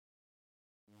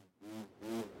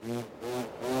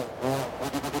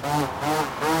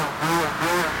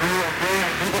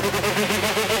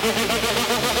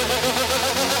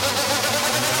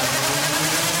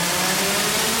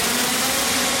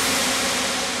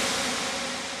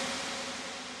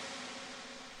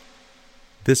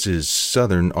This is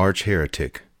Southern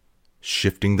ArchHeretic,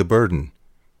 shifting the burden,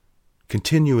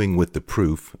 continuing with the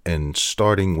proof and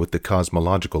starting with the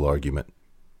cosmological argument.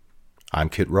 I'm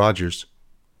Kit Rogers,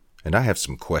 and I have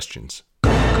some questions.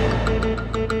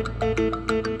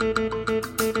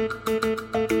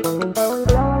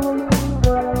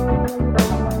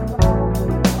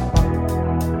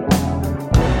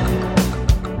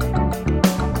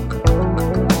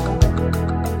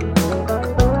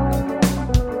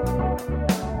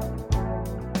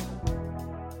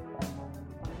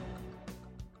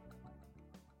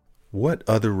 What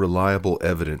other reliable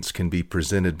evidence can be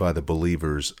presented by the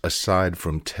believers aside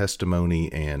from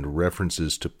testimony and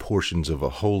references to portions of a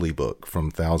holy book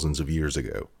from thousands of years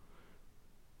ago?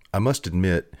 I must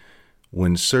admit,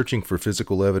 when searching for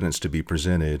physical evidence to be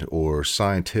presented or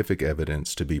scientific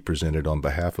evidence to be presented on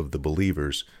behalf of the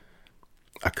believers,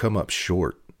 I come up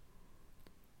short.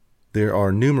 There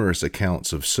are numerous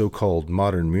accounts of so-called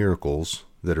modern miracles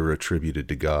that are attributed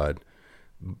to God.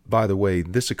 By the way,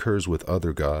 this occurs with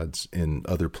other gods in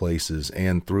other places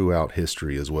and throughout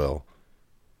history as well.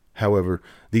 However,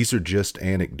 these are just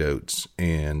anecdotes,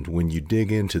 and when you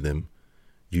dig into them,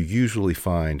 you usually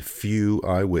find few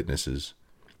eyewitnesses,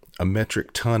 a metric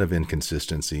ton of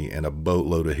inconsistency, and a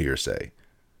boatload of hearsay.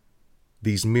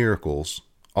 These miracles,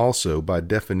 also by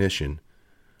definition,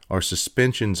 are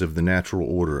suspensions of the natural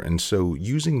order, and so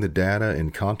using the data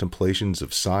and contemplations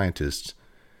of scientists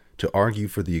to argue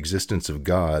for the existence of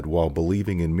God while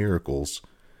believing in miracles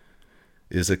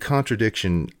is a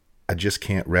contradiction I just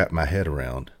can't wrap my head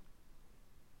around.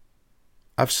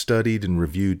 I've studied and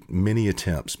reviewed many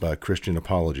attempts by Christian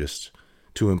apologists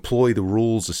to employ the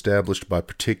rules established by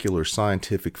particular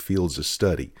scientific fields of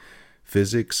study,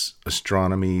 physics,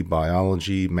 astronomy,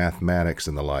 biology, mathematics,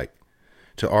 and the like,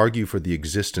 to argue for the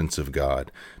existence of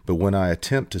God. But when I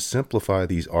attempt to simplify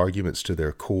these arguments to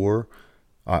their core,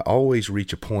 I always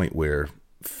reach a point where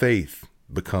faith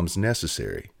becomes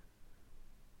necessary.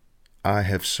 I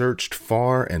have searched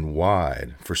far and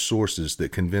wide for sources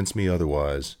that convince me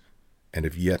otherwise, and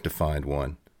have yet to find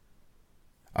one.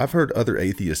 I've heard other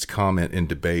atheists comment in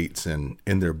debates and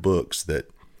in their books that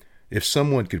if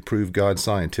someone could prove God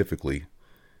scientifically,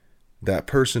 that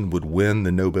person would win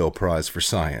the Nobel Prize for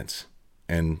science,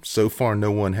 and so far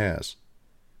no one has.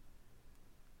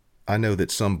 I know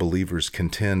that some believers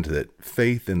contend that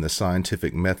faith in the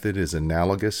scientific method is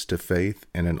analogous to faith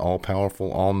in an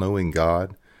all-powerful, all-knowing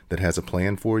God that has a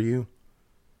plan for you.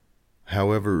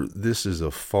 However, this is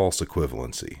a false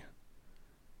equivalency.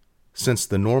 Since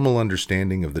the normal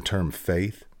understanding of the term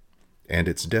faith and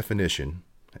its definition,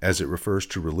 as it refers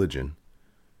to religion,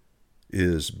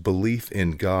 is belief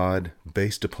in God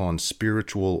based upon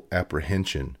spiritual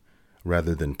apprehension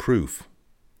rather than proof,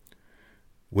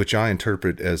 which I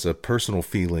interpret as a personal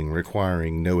feeling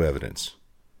requiring no evidence.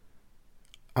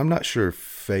 I'm not sure if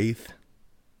faith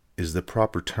is the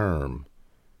proper term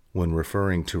when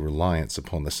referring to reliance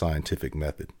upon the scientific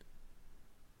method.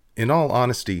 In all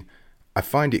honesty, I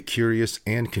find it curious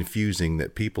and confusing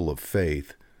that people of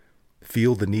faith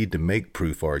feel the need to make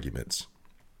proof arguments.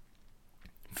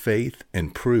 Faith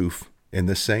and proof in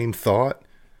the same thought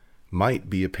might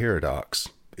be a paradox,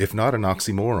 if not an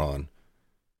oxymoron.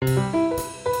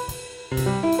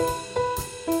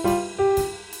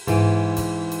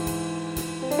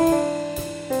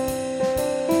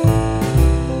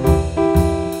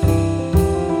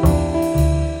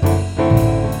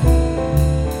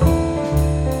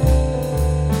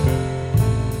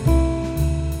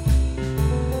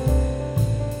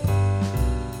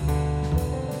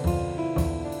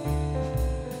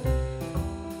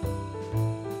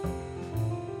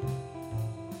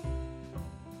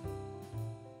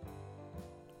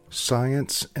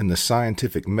 Science and the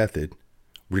scientific method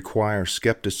require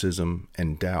skepticism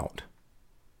and doubt.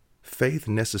 Faith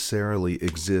necessarily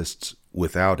exists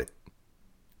without it.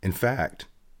 In fact,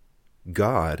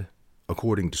 God,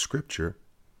 according to Scripture,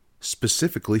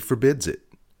 specifically forbids it.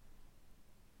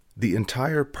 The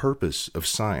entire purpose of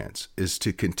science is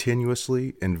to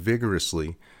continuously and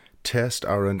vigorously test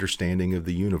our understanding of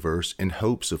the universe in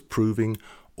hopes of proving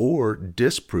or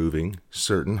disproving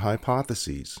certain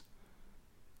hypotheses.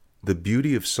 The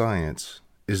beauty of science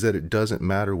is that it doesn't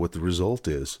matter what the result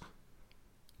is.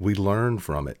 We learn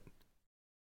from it.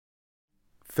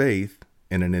 Faith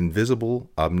in an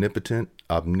invisible, omnipotent,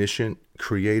 omniscient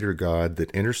creator God that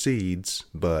intercedes,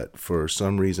 but for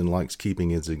some reason likes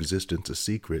keeping his existence a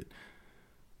secret,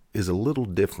 is a little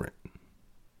different.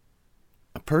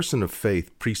 A person of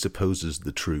faith presupposes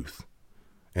the truth,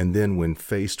 and then when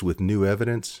faced with new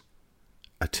evidence,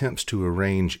 attempts to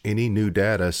arrange any new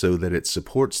data so that it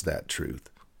supports that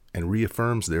truth and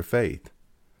reaffirms their faith.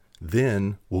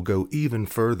 then we'll go even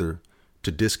further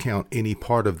to discount any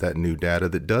part of that new data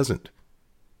that doesn't.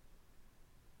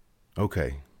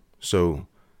 Okay, so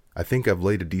I think I've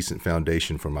laid a decent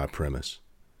foundation for my premise.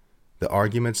 The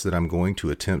arguments that I'm going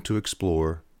to attempt to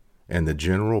explore, and the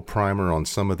general primer on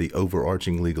some of the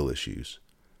overarching legal issues.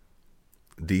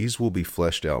 These will be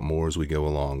fleshed out more as we go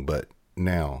along, but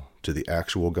now to the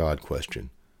actual God question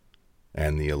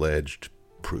and the alleged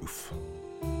proof.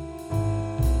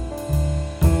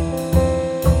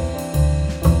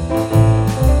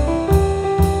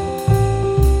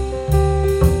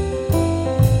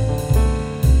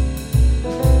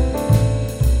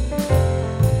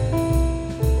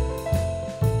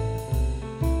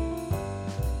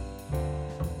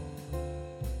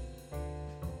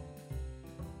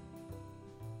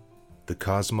 The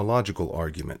cosmological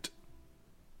argument.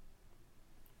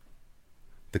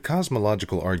 The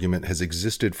cosmological argument has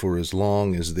existed for as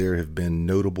long as there have been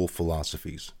notable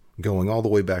philosophies, going all the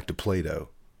way back to Plato.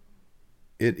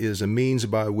 It is a means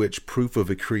by which proof of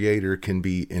a creator can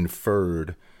be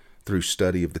inferred through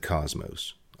study of the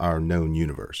cosmos, our known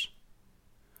universe.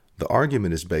 The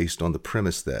argument is based on the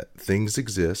premise that things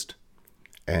exist,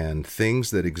 and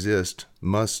things that exist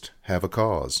must have a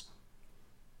cause.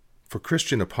 For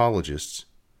Christian apologists,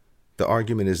 the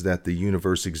argument is that the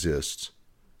universe exists.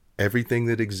 Everything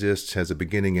that exists has a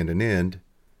beginning and an end.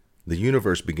 The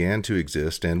universe began to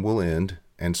exist and will end,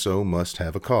 and so must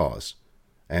have a cause.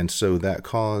 And so that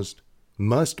cause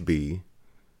must be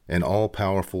an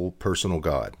all-powerful personal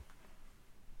God.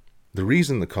 The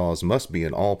reason the cause must be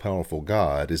an all-powerful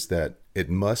God is that it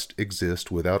must exist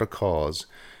without a cause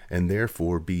and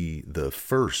therefore be the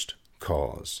first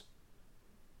cause.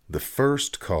 The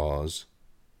first cause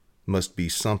must be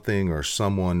something or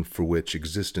someone for which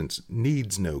existence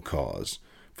needs no cause,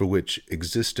 for which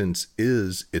existence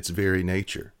is its very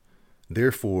nature.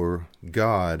 Therefore,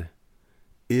 God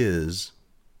is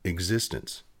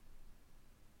existence.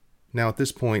 Now, at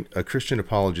this point, a Christian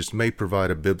apologist may provide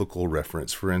a biblical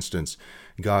reference. For instance,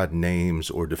 God names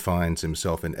or defines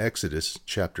himself in Exodus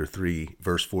chapter 3,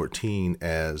 verse 14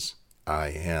 as I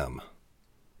am.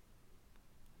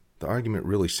 The argument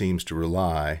really seems to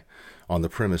rely on the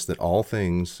premise that all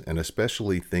things, and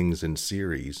especially things in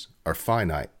series, are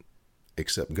finite,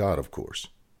 except God, of course.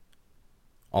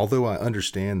 Although I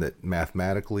understand that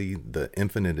mathematically the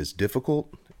infinite is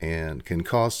difficult and can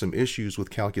cause some issues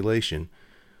with calculation,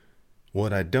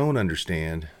 what I don't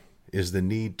understand is the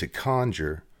need to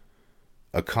conjure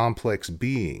a complex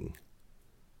being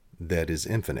that is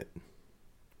infinite.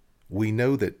 We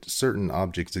know that certain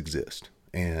objects exist,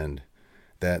 and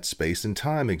that space and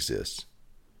time exists.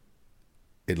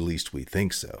 At least we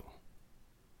think so.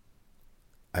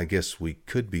 I guess we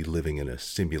could be living in a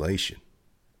simulation.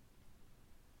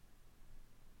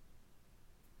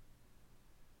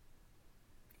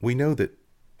 We know that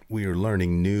we are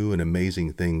learning new and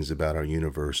amazing things about our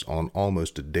universe on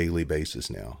almost a daily basis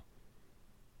now.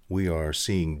 We are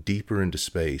seeing deeper into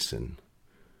space and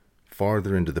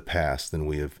farther into the past than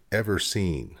we have ever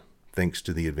seen, thanks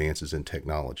to the advances in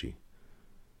technology.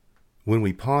 When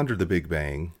we ponder the Big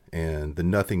Bang and the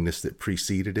nothingness that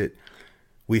preceded it,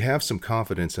 we have some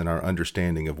confidence in our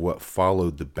understanding of what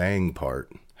followed the bang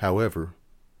part. However,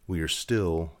 we are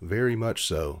still, very much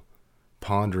so,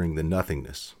 pondering the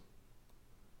nothingness.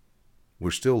 We're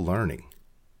still learning.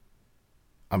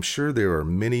 I'm sure there are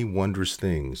many wondrous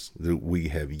things that we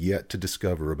have yet to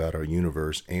discover about our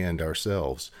universe and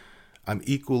ourselves. I'm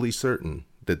equally certain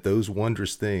that those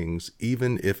wondrous things,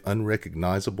 even if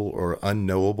unrecognizable or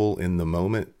unknowable in the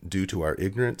moment due to our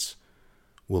ignorance,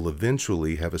 will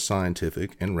eventually have a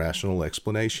scientific and rational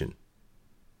explanation.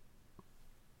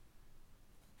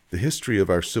 The history of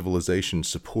our civilization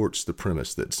supports the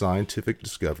premise that scientific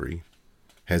discovery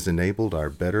has enabled our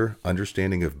better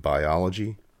understanding of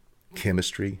biology,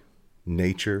 chemistry,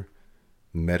 nature,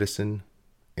 medicine,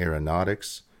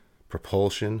 aeronautics,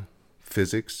 propulsion,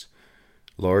 physics,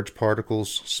 large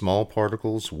particles, small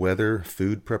particles, weather,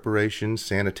 food preparation,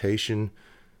 sanitation.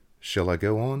 Shall I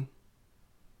go on?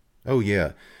 Oh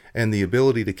yeah, and the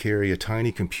ability to carry a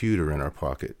tiny computer in our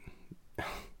pocket.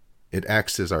 It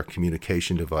acts as our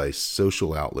communication device,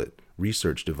 social outlet,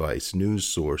 research device, news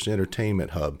source,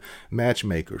 entertainment hub,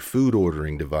 matchmaker, food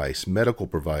ordering device, medical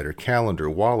provider, calendar,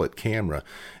 wallet, camera.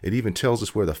 It even tells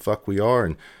us where the fuck we are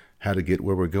and how to get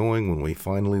where we're going when we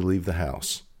finally leave the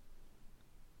house.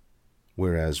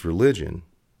 Whereas religion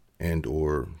and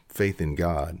or faith in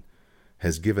God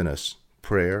has given us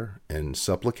prayer and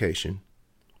supplication,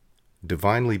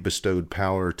 divinely bestowed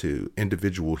power to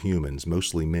individual humans,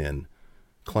 mostly men,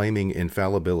 claiming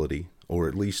infallibility, or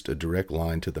at least a direct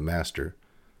line to the master,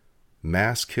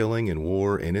 mass killing and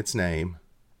war in its name,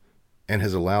 and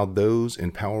has allowed those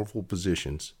in powerful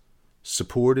positions,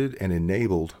 supported and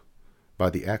enabled by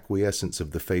the acquiescence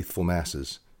of the faithful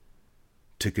masses,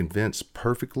 to convince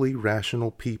perfectly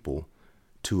rational people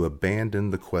to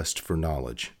abandon the quest for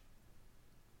knowledge,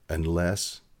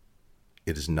 unless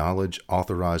it is knowledge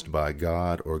authorized by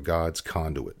God or God's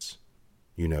conduits,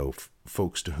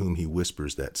 folks to whom he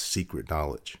whispers that secret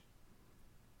knowledge,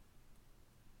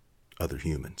 other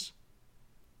humans.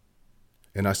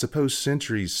 And I suppose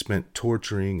centuries spent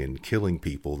torturing and killing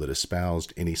people that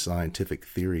espoused any scientific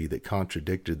theory that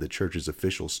contradicted the church's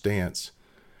official stance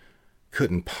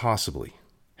couldn't possibly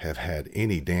have had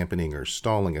any dampening or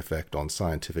stalling effect on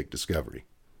scientific discovery.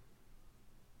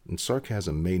 And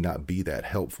sarcasm may not be that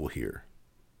helpful here.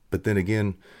 But then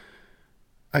again,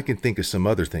 I can think of some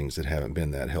other things that haven't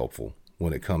been that helpful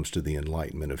when it comes to the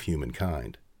enlightenment of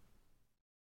humankind.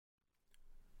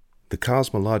 The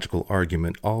cosmological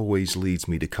argument always leads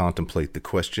me to contemplate the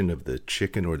question of the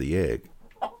chicken or the egg.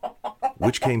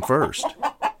 Which came first?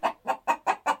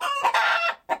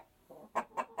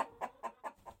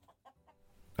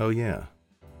 Oh yeah,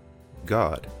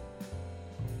 God.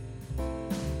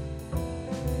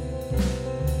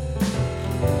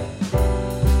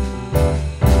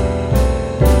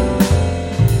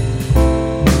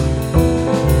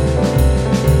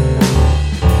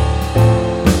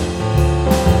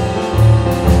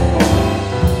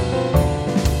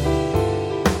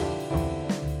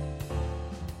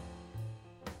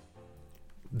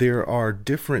 There are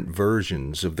different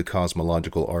versions of the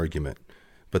cosmological argument,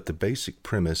 but the basic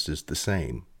premise is the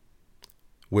same.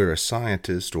 Where a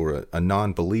scientist or a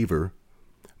non-believer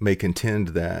may contend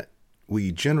that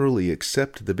we generally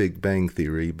accept the Big Bang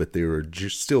Theory, but there are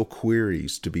still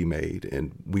queries to be made,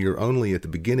 and we are only at the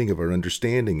beginning of our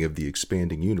understanding of the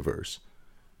expanding universe.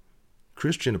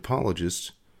 Christian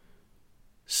apologists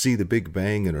see the Big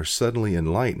Bang and are suddenly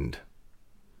enlightened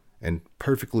and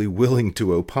perfectly willing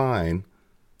to opine,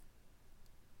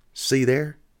 see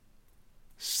there?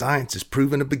 Science has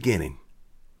proven a beginning.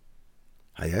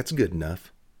 Hey, that's good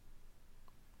enough.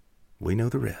 We know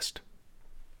the rest.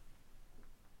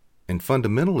 And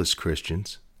fundamentalist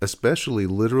Christians, especially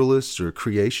literalists or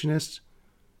creationists,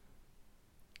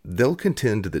 they'll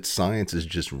contend that science is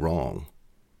just wrong.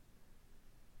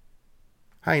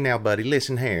 Hey now, buddy,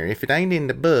 listen here. If it ain't in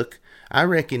the book, I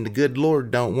reckon the good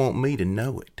Lord don't want me to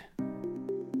know it.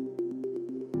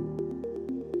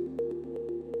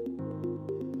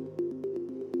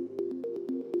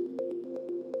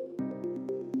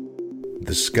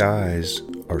 The skies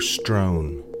are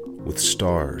strewn with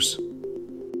stars.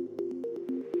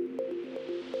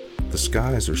 The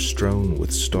skies are strewn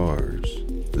with stars.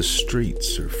 The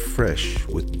streets are fresh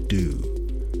with dew.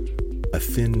 A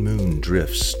thin moon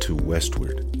drifts to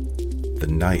westward. The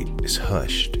night is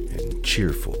hushed and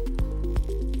cheerful.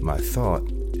 My thought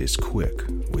is quick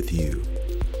with you.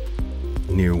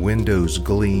 Near windows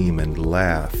gleam and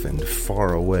laugh, and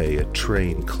far away a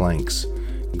train clanks,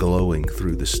 glowing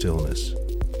through the stillness.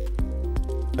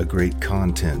 A great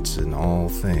contents in all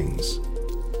things,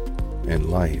 and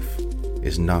life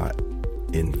is not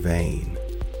in vain.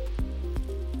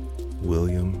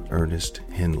 William Ernest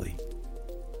Henley,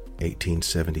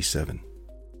 1877.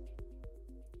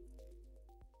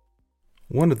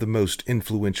 One of the most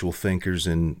influential thinkers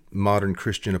in modern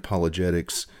Christian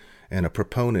apologetics and a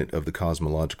proponent of the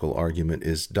cosmological argument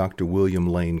is Dr. William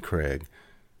Lane Craig.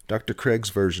 Dr. Craig's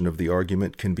version of the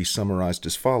argument can be summarized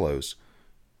as follows.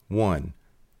 1.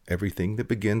 Everything that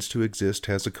begins to exist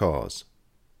has a cause.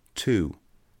 2.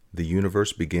 The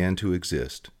universe began to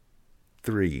exist.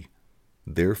 3.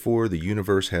 Therefore, the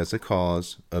universe has a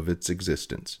cause of its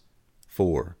existence.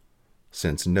 4.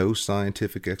 Since no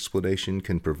scientific explanation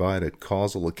can provide a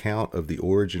causal account of the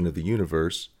origin of the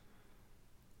universe,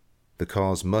 the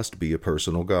cause must be a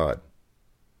personal God.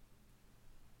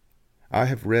 I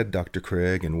have read Dr.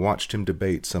 Craig and watched him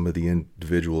debate some of the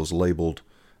individuals labeled,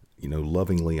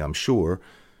 lovingly I'm sure,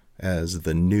 as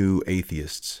the new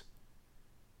atheists.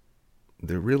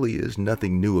 There really is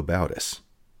nothing new about us,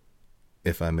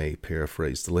 if I may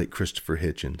paraphrase the late Christopher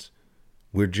Hitchens.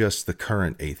 We're just the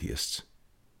current atheists.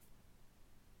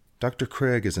 Dr.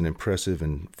 Craig is an impressive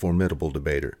and formidable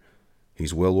debater.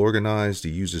 He's well organized.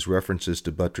 He uses references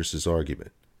to buttress his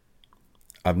argument.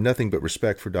 I've nothing but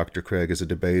respect for Dr. Craig as a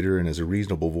debater and as a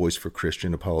reasonable voice for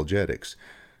Christian apologetics.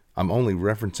 I'm only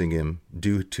referencing him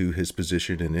due to his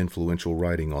position and influential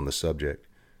writing on the subject.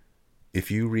 If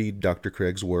you read Dr.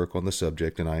 Craig's work on the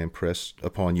subject, and I impress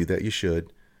upon you that you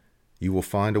should, you will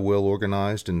find a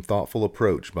well-organized and thoughtful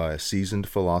approach by a seasoned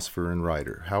philosopher and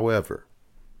writer. However,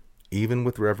 Even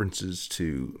with references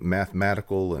to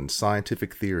mathematical and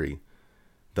scientific theory,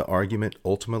 the argument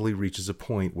ultimately reaches a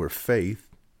point where faith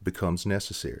becomes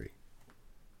necessary.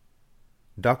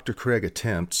 Dr. Craig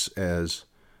attempts, as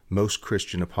most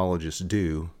Christian apologists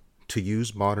do, to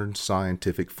use modern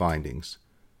scientific findings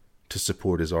to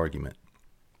support his argument.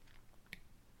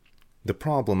 The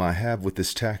problem I have with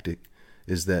this tactic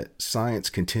is that science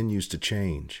continues to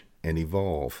change and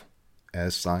evolve,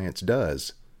 as science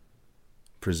does,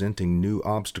 presenting new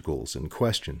obstacles and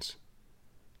questions.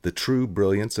 The true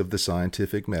brilliance of the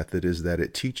scientific method is that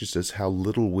it teaches us how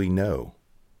little we know.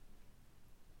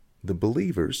 The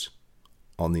believers,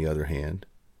 on the other hand,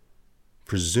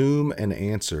 presume an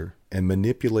answer and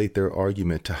manipulate their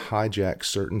argument to hijack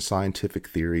certain scientific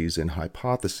theories and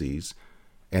hypotheses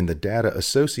and the data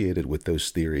associated with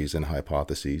those theories and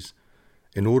hypotheses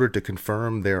in order to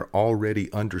confirm their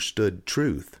already understood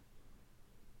truth.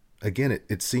 Again,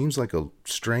 it seems like a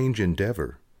strange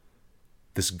endeavor,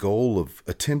 this goal of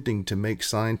attempting to make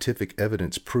scientific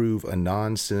evidence prove a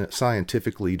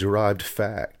non-scientifically derived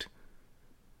fact.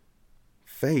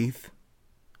 Faith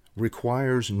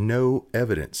requires no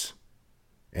evidence,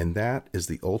 and that is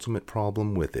the ultimate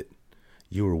problem with it.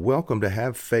 You are welcome to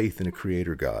have faith in a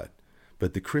creator God,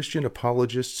 but the Christian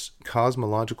apologists'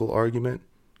 cosmological argument,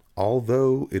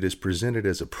 although it is presented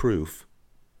as a proof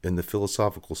in the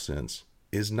philosophical sense,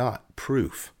 is not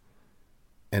proof,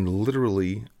 and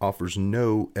literally offers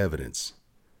no evidence,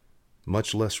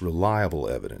 much less reliable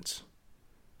evidence,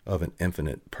 of an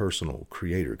infinite personal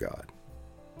creator God.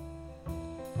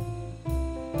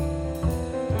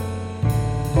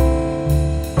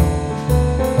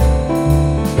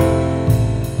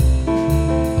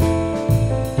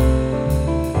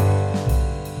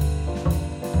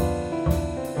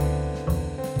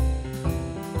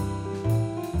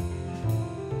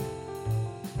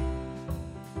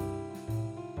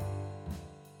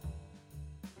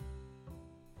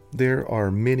 There are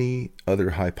many other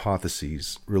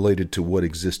hypotheses related to what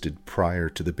existed prior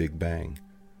to the Big Bang.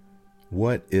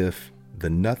 What if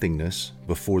the nothingness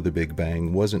before the Big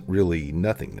Bang wasn't really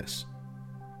nothingness?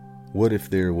 What if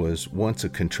there was once a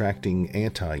contracting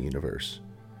anti-universe,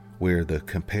 where the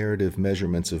comparative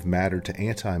measurements of matter to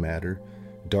antimatter,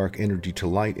 dark energy to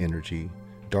light energy,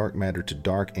 dark matter to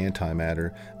dark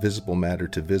antimatter, visible matter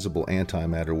to visible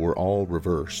antimatter were all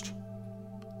reversed?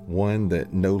 One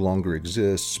that no longer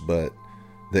exists, but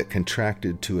that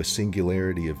contracted to a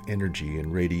singularity of energy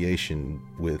and radiation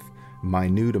with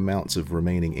minute amounts of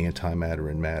remaining antimatter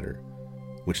and matter,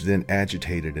 which then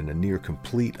agitated in a near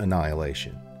complete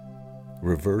annihilation,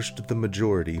 reversed the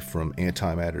majority from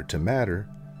antimatter to matter,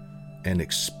 and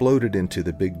exploded into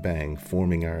the Big Bang,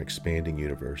 forming our expanding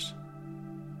universe.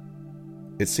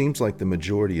 It seems like the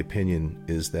majority opinion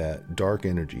is that dark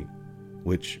energy,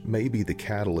 which may be the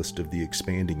catalyst of the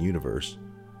expanding universe,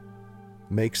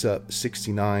 makes up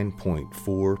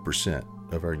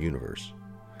 69.4% of our universe.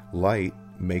 Light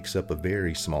makes up a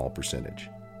very small percentage.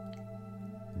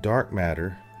 Dark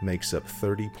matter makes up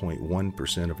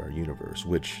 30.1% of our universe,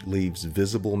 which leaves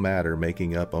visible matter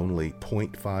making up only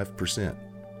 0.5%.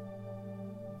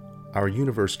 Our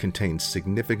universe contains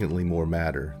significantly more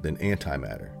matter than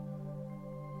antimatter.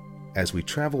 As we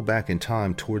travel back in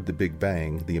time toward the Big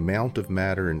Bang, the amount of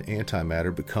matter and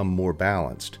antimatter become more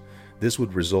balanced. This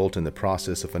would result in the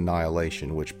process of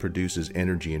annihilation, which produces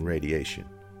energy and radiation.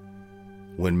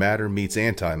 When matter meets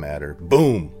antimatter,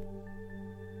 boom!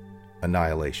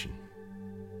 Annihilation.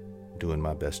 Doing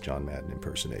my best John Madden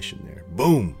impersonation there.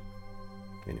 Boom!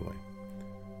 Anyway.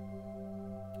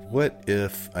 What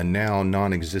if a now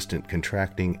non-existent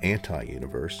contracting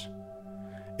anti-universe,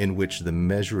 in which the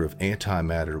measure of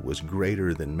antimatter was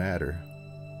greater than matter,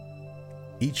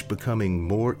 each becoming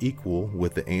more equal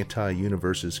with the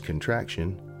anti-universe's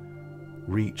contraction,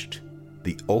 reached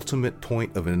the ultimate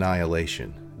point of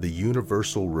annihilation, the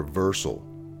universal reversal,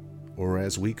 or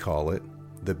as we call it,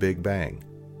 the Big Bang.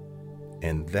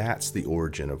 And that's the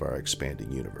origin of our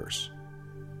expanding universe.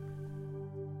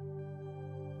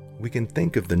 We can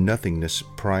think of the nothingness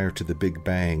prior to the Big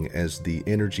Bang as the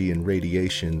energy and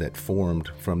radiation that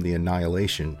formed from the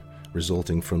annihilation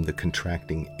resulting from the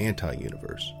contracting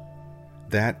anti-universe.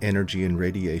 That energy and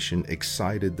radiation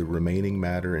excited the remaining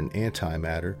matter and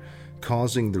antimatter,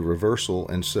 causing the reversal,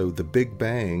 and so the Big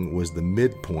Bang was the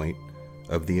midpoint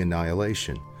of the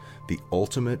annihilation, the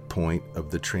ultimate point of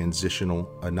the transitional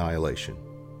annihilation.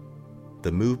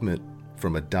 The movement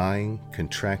from a dying,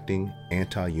 contracting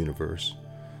anti-universe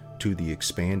to the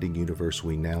expanding universe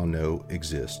we now know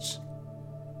exists.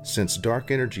 Since dark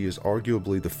energy is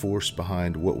arguably the force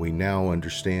behind what we now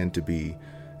understand to be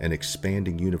an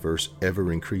expanding universe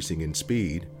ever increasing in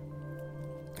speed,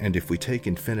 And if we take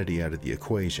infinity out of the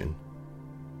equation,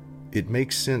 it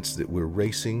makes sense that we're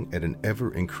racing at an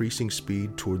ever-increasing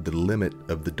speed toward the limit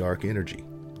of the dark energy,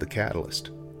 the catalyst.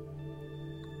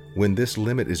 When this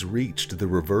limit is reached, the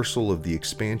reversal of the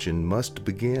expansion must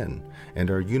begin, and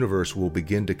our universe will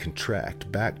begin to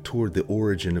contract back toward the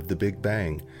origin of the Big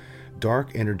Bang.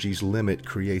 Dark energy's limit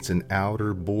creates an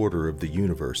outer border of the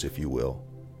universe, if you will.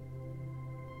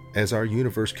 As our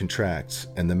universe contracts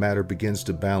and the matter begins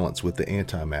to balance with the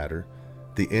antimatter,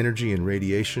 the energy and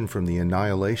radiation from the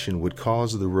annihilation would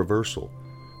cause the reversal,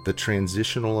 the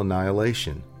transitional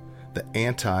annihilation, the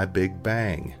anti-Big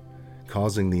Bang,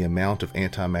 causing the amount of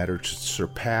antimatter to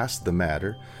surpass the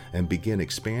matter and begin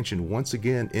expansion once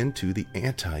again into the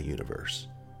anti-universe,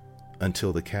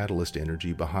 until the catalyst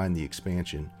energy behind the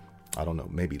expansion, I don't know,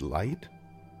 maybe light,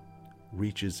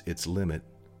 reaches its limit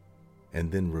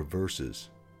and then reverses,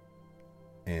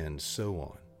 and so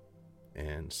on,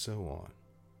 and so on,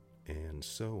 and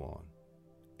so on,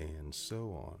 and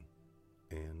so on,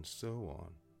 and so on,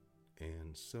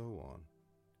 and so on,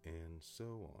 and so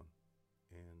on,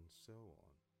 and so on.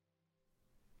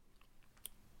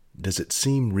 Does it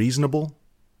seem reasonable?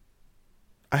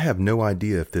 I have no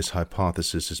idea if this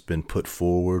hypothesis has been put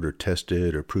forward or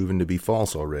tested or proven to be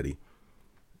false already.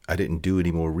 I didn't do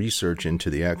any more research into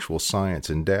the actual science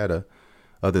and data,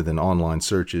 other than online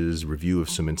searches, review of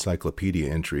some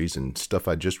encyclopedia entries, and stuff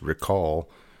I just recall,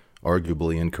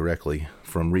 arguably incorrectly,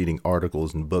 from reading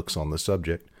articles and books on the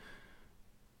subject.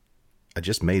 I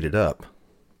just made it up.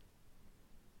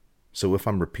 So if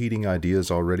I'm repeating ideas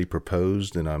already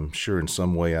proposed, and I'm sure in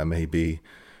some way I may be,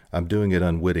 I'm doing it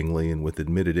unwittingly and with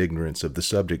admitted ignorance of the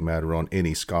subject matter on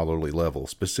any scholarly level,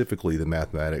 specifically the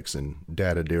mathematics and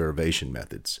data derivation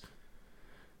methods.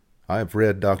 I have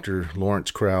read Dr.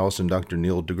 Lawrence Krauss and Dr.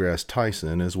 Neil deGrasse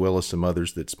Tyson, as well as some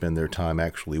others that spend their time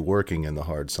actually working in the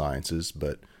hard sciences,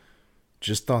 but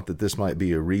just thought that this might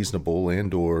be a reasonable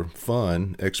and or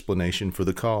fun explanation for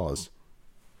the cause.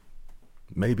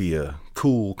 Maybe a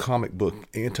cool comic book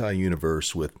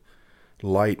anti-universe with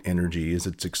light energy as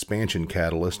its expansion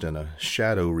catalyst and a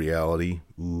shadow reality,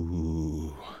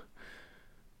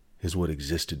 is what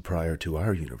existed prior to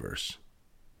our universe.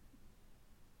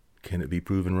 Can it be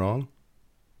proven wrong?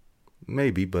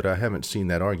 Maybe, but I haven't seen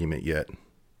that argument yet.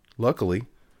 Luckily,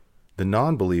 the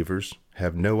non-believers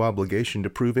have no obligation to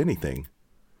prove anything.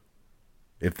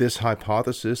 If this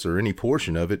hypothesis or any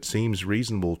portion of it seems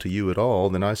reasonable to you at all,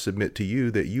 then I submit to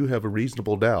you that you have a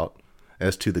reasonable doubt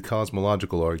as to the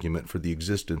cosmological argument for the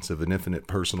existence of an infinite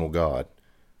personal God.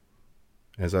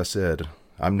 As I said,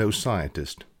 I'm no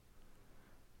scientist,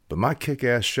 but my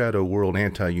kick-ass shadow world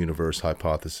anti-universe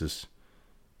hypothesis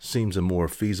seems a more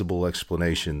feasible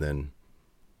explanation than,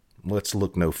 let's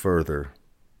look no further,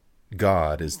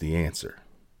 God is the answer.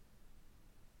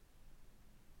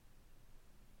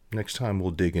 Next time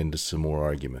we'll dig into some more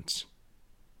arguments.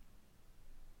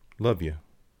 Love you.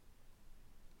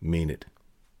 Mean it.